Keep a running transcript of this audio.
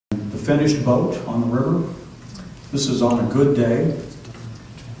finished boat on the river. This is on a good day,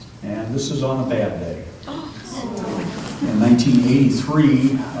 and this is on a bad day. In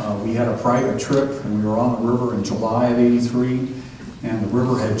 1983, we had a private trip, and we were on the river in July of '83, and the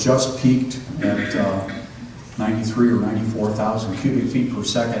river had just peaked at 93 or 94,000 cubic feet per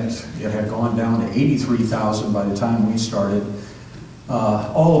second. It had gone down to 83,000 by the time we started.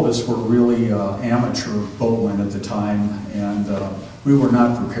 All of us were really amateur boatmen at the time, and we were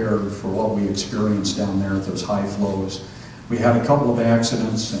not prepared for what we experienced down there at those high flows. We had a couple of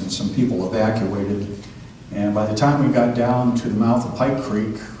accidents and some people evacuated, and by the time we got down to the mouth of Pike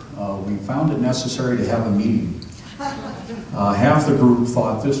Creek, we found it necessary to have a meeting. Half the group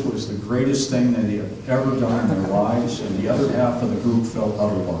thought this was the greatest thing that they had ever done in their lives, and the other half of the group felt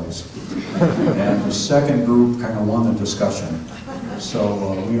otherwise. And the second group kind of won the discussion.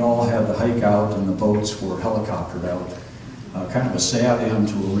 So we all had to hike out, and the boats were helicoptered out. Kind of a sad end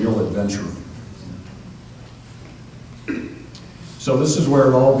to a real adventure. So this is where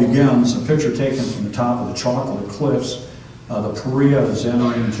it all begins, a picture taken from the top of the Chocolate Cliffs. The Paria is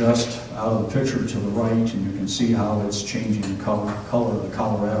entering just out of the picture to the right, and you can see how it's changing the color of the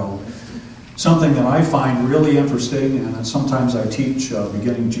Colorado. Something that I find really interesting, and sometimes I teach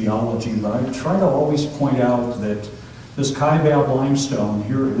beginning geology, but I try to always point out that this Kaibab limestone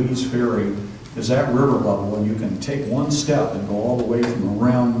here at Lee's Ferry is at river level, and you can take one step and go all the way from the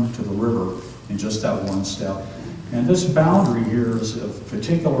rim to the river in just that one step. And this boundary here is of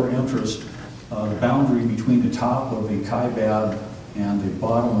particular interest, the boundary between the top of the Kaibab and the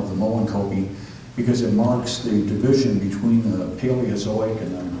bottom of the Moenkopi, because it marks the division between the Paleozoic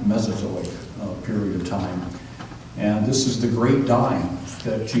and the Mesozoic period of time. And this is the great dying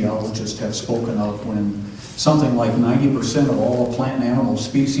that geologists have spoken of, when something like 90% of all the plant and animal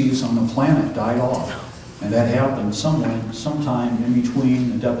species on the planet died off. And that happened sometime in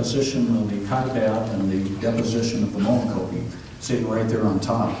between the deposition of the Kaibab and the deposition of the Moenkopi, sitting right there on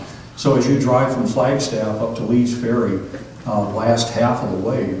top. So as you drive from Flagstaff up to Lee's Ferry, last half of the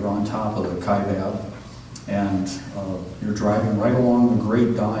way you're on top of the Kaibab, and you're driving right along the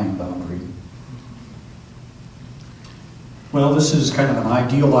great dying boundary. Well, this is kind of an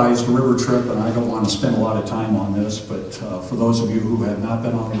idealized river trip, and I don't want to spend a lot of time on this, but for those of you who have not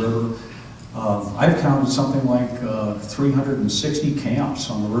been on the river, I've counted something like 360 camps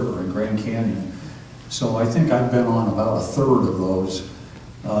on the river in Grand Canyon. So I think I've been on about a third of those.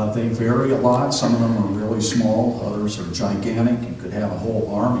 They vary a lot. Some of them are really small, others are gigantic. You could have a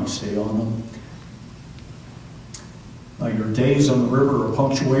whole army stay on them. Your days on the river are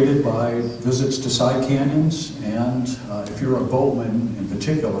punctuated by visits to side canyons, and if you're a boatman in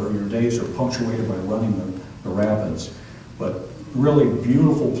particular, your days are punctuated by running the rapids. But really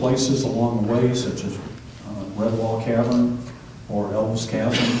beautiful places along the way, such as Red Wall Cavern or Elves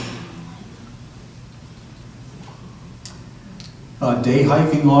Chasm. Day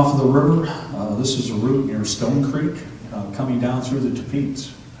hiking off of the river. This is a route near Stone Creek, coming down through the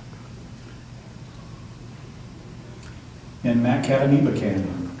Tapeats. And Macadamiba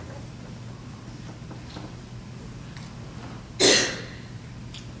Canyon.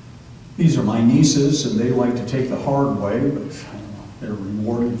 These are my nieces, and they like to take the hard way, but they're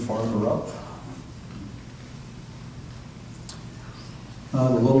rewarded farther up. The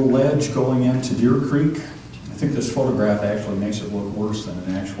little ledge going into Deer Creek. I think this photograph actually makes it look worse than it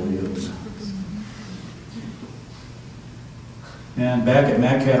actually is. And back at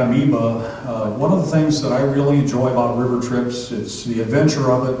Macadamiba, one of the things that I really enjoy about river trips is the adventure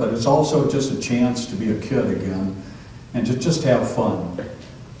of it, but it's also just a chance to be a kid again and to just have fun.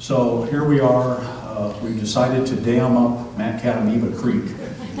 So here we are, we've decided to dam up Macadamiba Creek,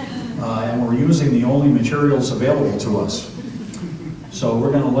 and we're using the only materials available to us. So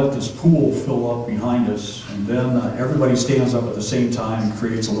we're going to let this pool fill up behind us, and then everybody stands up at the same time and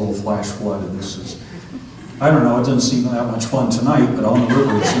creates a little flash flood. And this is, I don't know, it doesn't seem that much fun tonight, but on the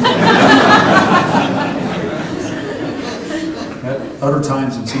river it seems At other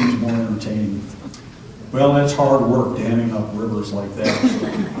times it seems more entertaining. Well, that's hard work, damming up rivers like that.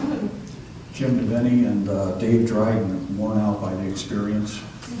 So Jim DeVinny and Dave Dryden are worn out by the experience.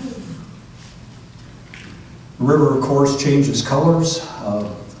 The river, of course, changes colors.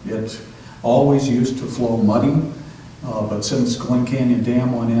 It always used to flow muddy, but since Glen Canyon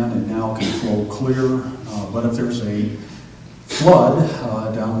Dam went in, it now can flow clear. But if there's a flood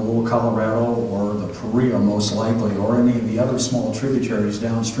down the Little Colorado or the Paria most likely, or any of the other small tributaries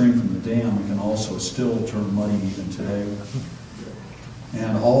downstream from the dam, it can also still turn muddy even today.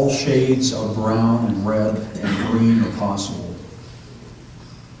 And all shades of brown and red and green are possible.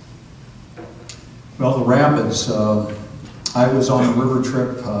 Well, the rapids, I was on a river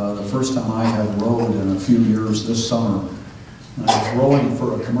trip the first time I had rowed in a few years this summer. And I was rowing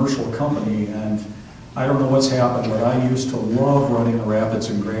for a commercial company, and I don't know what's happened, but I used to love running the rapids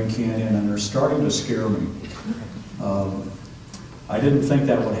in Grand Canyon, and they're starting to scare me. I didn't think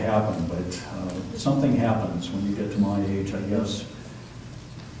that would happen, but something happens when you get to my age, I guess.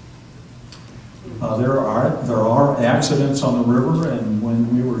 There are accidents on the river, and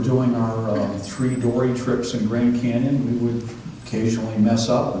when we were doing our 3 dory trips in Grand Canyon, we would occasionally mess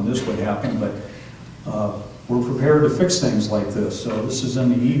up, and this would happen, but we're prepared to fix things like this. So this is in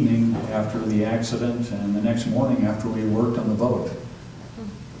the evening after the accident, and the next morning after we worked on the boat.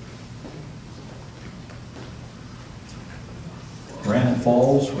 Granite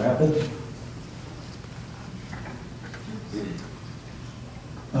Falls Rapid.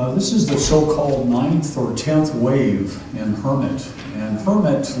 This is the so-called 9th or 10th wave in Hermit. And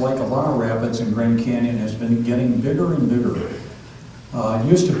Hermit, like a lot of rapids in Grand Canyon, has been getting bigger and bigger. It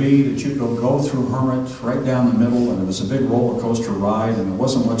used to be that you could go through Hermit right down the middle, and it was a big roller coaster ride, and there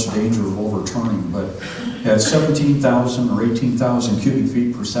wasn't much danger of overturning. But at 17,000 or 18,000 cubic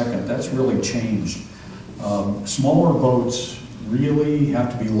feet per second, that's really changed. Smaller boats really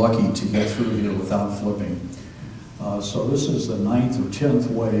have to be lucky to get through here without flipping. So this is the 9th or 10th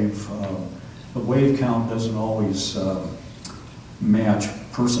wave. The wave count doesn't always match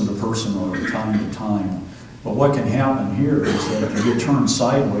person to person or time to time. But what can happen here is that you get turned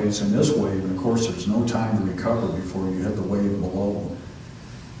sideways in this wave, and of course there's no time to recover before you hit the wave below.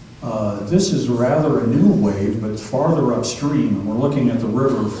 This is rather a new wave, but farther upstream, and we're looking at the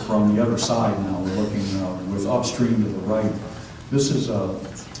river from the other side now. We're looking with upstream to the right. This is a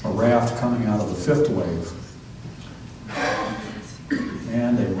raft coming out of the 5th wave.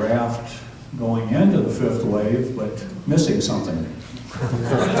 And a raft going into the 5th wave, but missing something.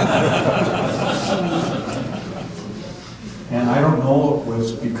 And I don't know if it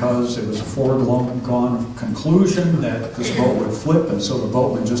was because it was a foregone conclusion that this boat would flip, and so the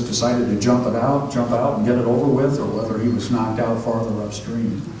boatman just decided to jump out and get it over with, or whether he was knocked out farther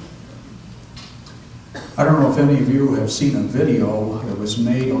upstream. I don't know if any of you have seen a video that was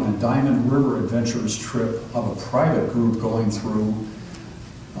made on a Diamond River Adventures trip of a private group going through,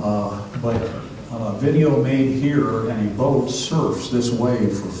 but a video made here, and a boat surfs this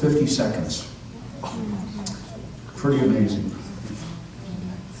wave for 50 seconds. Pretty amazing.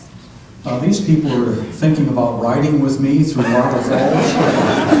 These people are thinking about riding with me through Lava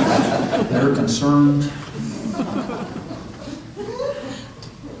Falls. They're concerned.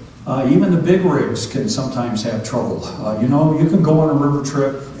 Even the big rigs can sometimes have trouble. You know, you can go on a river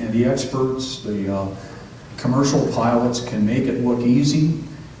trip, and the experts, the commercial pilots, can make it look easy,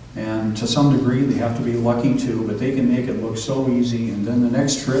 and to some degree they have to be lucky too, but they can make it look so easy, and then the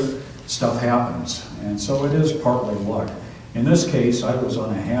next trip stuff happens, and so it is partly luck. In this case, I was on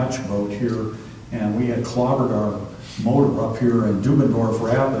a hatch boat here, and we had clobbered our motor up here in Dubendorf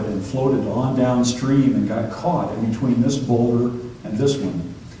Rapid and floated on downstream and got caught in between this boulder and this one.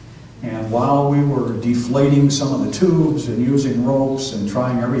 And while we were deflating some of the tubes and using ropes and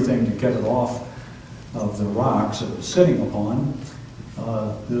trying everything to get it off of the rocks it was sitting upon,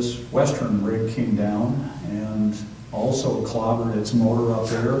 this Western rig came down and also clobbered its motor up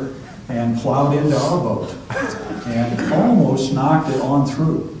there and plowed into our boat and almost knocked it on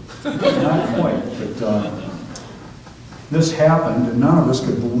through. Not quite, but this happened, and none of us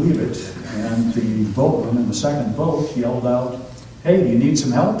could believe it. And the boatman in the second boat yelled out, "Hey, do you need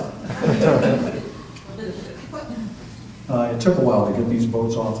some help?" It took a while to get these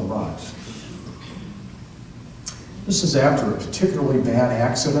boats off the rocks. This is after a particularly bad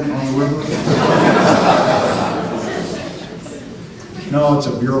accident on the river. No, it's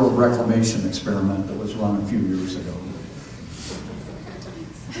a Bureau of Reclamation experiment that was run a few years ago.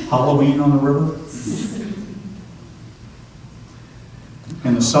 Halloween on the river.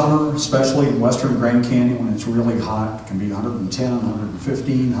 In the summer, especially in western Grand Canyon when it's really hot, it can be 110,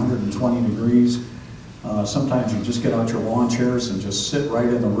 115, 120 degrees. Sometimes you just get out your lawn chairs and just sit right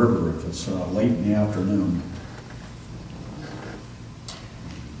in the river if it's late in the afternoon.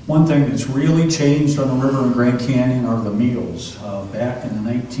 One thing that's really changed on the river in Grand Canyon are the meals. Back in the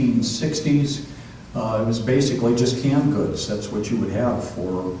 1960s, it was basically just canned goods. That's what you would have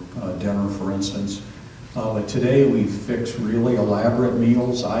for dinner, for instance. But today we fix really elaborate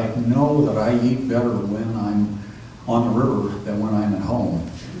meals. I know that I eat better when I'm on the river than when I'm at home.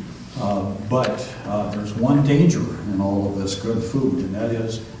 But there's one danger in all of this good food, and that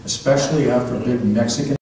is, especially after a big Mexican